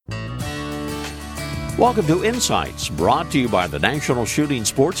Welcome to Insights, brought to you by the National Shooting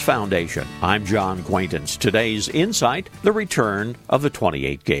Sports Foundation. I'm John Quaintance. Today's Insight, the return of the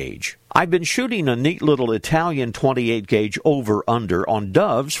 28 gauge. I've been shooting a neat little Italian 28 gauge over-under on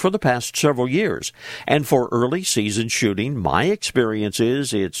doves for the past several years. And for early season shooting, my experience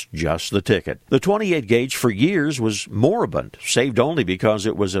is it's just the ticket. The 28 gauge for years was moribund, saved only because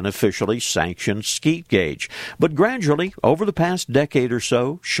it was an officially sanctioned skeet gauge. But gradually, over the past decade or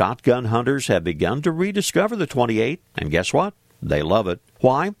so, shotgun hunters have begun to rediscover the 28, and guess what? They love it.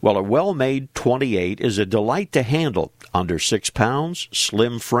 Why? Well, a well-made 28 is a delight to handle. Under 6 pounds,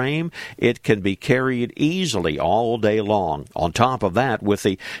 slim frame, it can be carried easily all day long. On top of that, with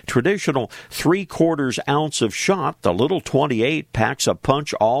the traditional 3/4 ounce of shot, the little 28 packs a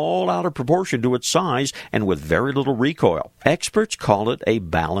punch all out of proportion to its size and with very little recoil. Experts call it a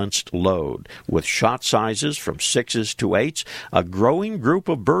balanced load. With shot sizes from 6s to 8s, a growing group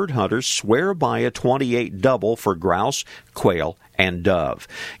of bird hunters swear by a 28 double for grouse, quail, and dove.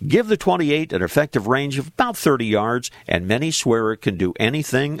 Give the 28 an effective range of about 30 yards, and many swear it can do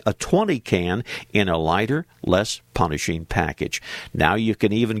anything a 20 can in a lighter, less punishing package. Now you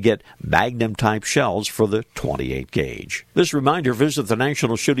can even get Magnum-type shells for the 28 gauge. This reminder, visit the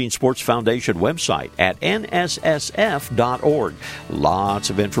National Shooting Sports Foundation website at nssf.org. Lots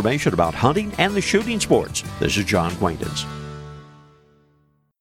of information about hunting and the shooting sports. This is John Quaintance.